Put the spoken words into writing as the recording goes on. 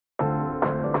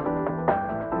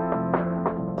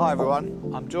Hi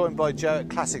everyone, I'm joined by Joe at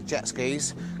Classic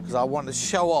Jetskis because I want to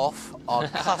show off our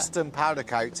custom powder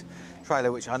coat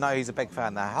trailer, which I know he's a big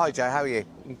fan now. Hi Joe, how are you?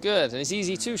 Good, and it's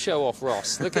easy to show off,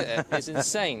 Ross. Look at it, it's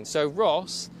insane. So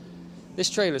Ross, this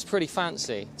trailer is pretty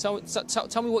fancy. Tell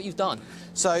me what you've done.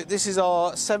 So this is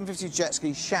our 750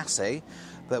 Jetski chassis,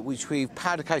 which we've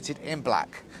powder coated in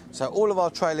black. So all of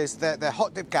our trailers, they're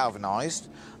hot dip galvanized,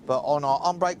 but on our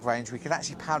unbrake range we can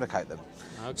actually powder coat them.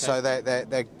 Okay. So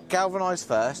they're galvanized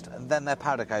first and then they're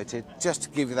powder coated just to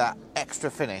give you that extra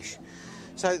finish.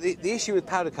 So the issue with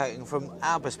powder coating from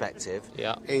our perspective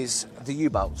is the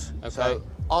U-bolts. Okay. So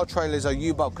our trailers are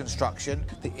U-bolt construction.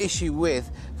 The issue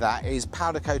with that is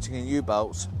powder coating and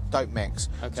U-bolts don't mix.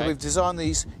 Okay. So we've designed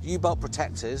these U-bolt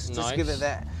protectors just to give it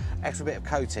that extra bit of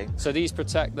coating. So these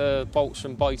protect the bolts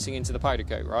from biting into the powder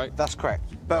coat, right? That's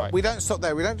correct. But we don't stop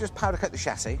there. We don't just powder coat the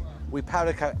chassis. We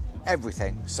powder coat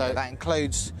everything. So that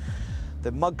includes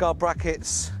the mudguard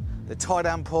brackets, the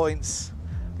tie-down points,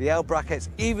 the L brackets,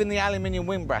 even the aluminium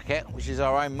wing bracket, which is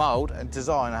our own mould and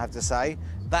design, I have to say,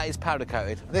 that is powder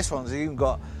coated. This one's even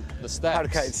got the steps. Powder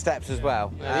coated steps as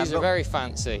well. Yeah, these are very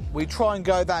fancy. We try and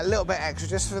go that little bit extra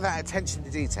just for that attention to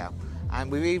detail. And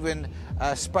we've even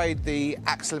sprayed the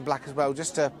axle in black as well,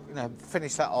 just to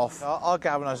finish that off. Our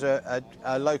galvanisers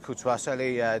are local to us,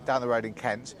 only down the road in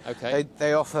Kent. Okay.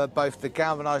 They offer both the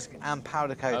galvanising and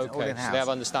powder coat all in-house. So they have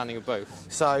understanding of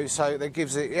both. So that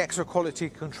gives it extra quality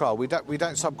control. We don't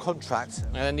subcontract.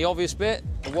 And then the obvious bit,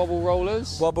 the wobble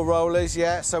rollers. Wobble rollers,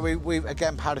 yeah. So we've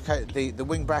again powder coated the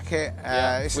wing bracket.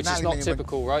 Which is not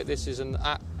typical, right? This is an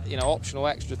optional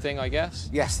extra thing, I guess.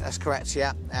 Yes, that's correct.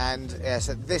 Yeah, and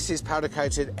so this is powder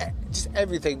coated, just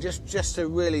everything, just to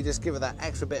really just give it that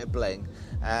extra bit of bling.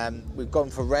 We've gone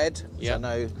for red, which I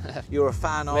know you're a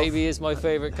fan of. Maybe is my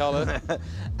favourite colour.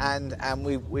 and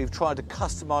we've tried to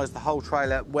customise the whole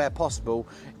trailer where possible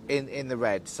in the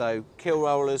red. So keel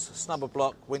rollers, snubber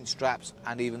block, winch straps,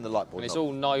 and even the light board. And it's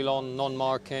all nylon,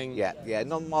 non-marking. Yeah,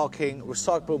 non-marking,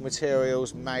 recyclable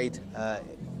materials made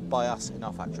by us in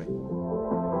our factory.